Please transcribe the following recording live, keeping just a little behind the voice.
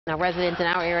Now, residents in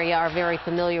our area are very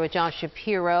familiar with Josh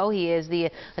Shapiro. He is the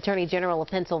Attorney General of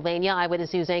Pennsylvania.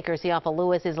 Eyewitness News anchor Siafa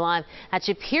Lewis is live at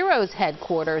Shapiro's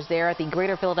headquarters there at the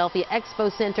Greater Philadelphia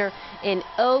Expo Center in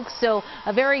Oaks. So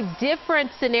a very different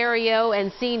scenario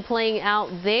and scene playing out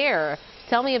there.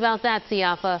 Tell me about that,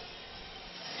 Siafa.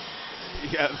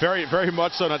 Yeah, very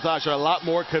much so, Natasha. A lot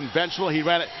more conventional.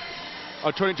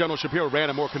 Attorney General Shapiro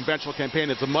ran a more conventional campaign.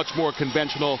 It's a much more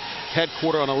conventional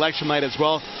headquarter on election night as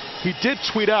well. He did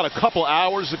tweet out a couple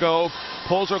hours ago,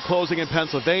 polls are closing in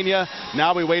Pennsylvania.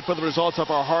 Now we wait for the results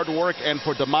of our hard work and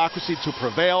for democracy to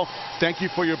prevail. Thank you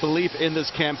for your belief in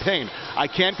this campaign. I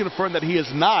can confirm that he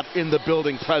is not in the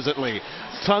building presently.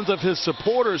 Tons of his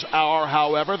supporters are,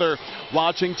 however, they're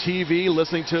watching TV,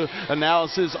 listening to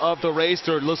analysis of the race,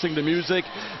 they're listening to music,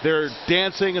 they're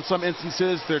dancing in some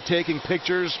instances, they're taking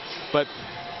pictures, but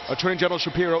Attorney General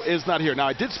Shapiro is not here. Now,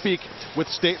 I did speak with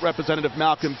State Representative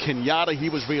Malcolm Kenyatta. He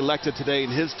was reelected today in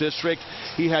his district.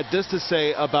 He had this to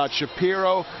say about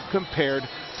Shapiro compared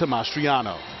to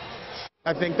Mastriano.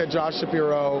 I think that Josh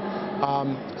Shapiro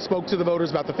spoke to the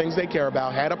voters about the things they care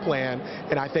about, had a plan,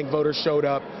 and I think voters showed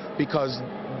up because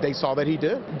they saw that he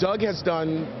did. Doug has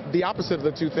done the opposite of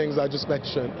the two things I just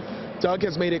mentioned. Doug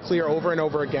has made it clear over and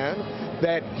over again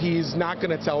that he's not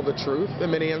going to tell the truth in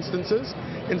many instances.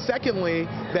 And secondly,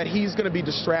 that he's going to be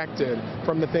distracted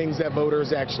from the things that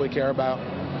voters actually care about.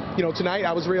 You know, tonight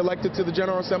I was reelected to the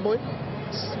General Assembly.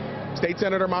 State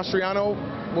Senator Mastriano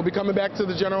will be coming back to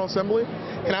the General Assembly.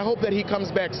 And I hope that he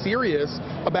comes back serious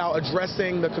about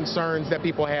addressing the concerns that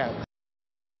people have.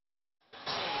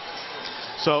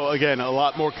 So again, a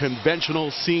lot more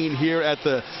conventional scene here at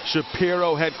the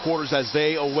Shapiro headquarters as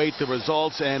they await the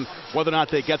results and whether or not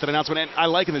they get that announcement. And I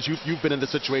liken this, you've been in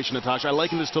this situation, Natasha. I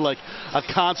liken this to like a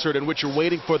concert in which you're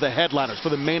waiting for the headliners, for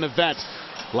the main event.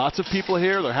 Lots of people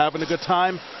here, they're having a good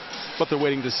time, but they're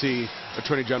waiting to see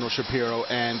Attorney General Shapiro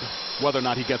and whether or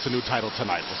not he gets a new title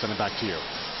tonight. We'll send it back to you.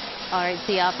 All right,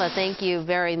 Siafa, thank you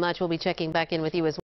very much. We'll be checking back in with you as well.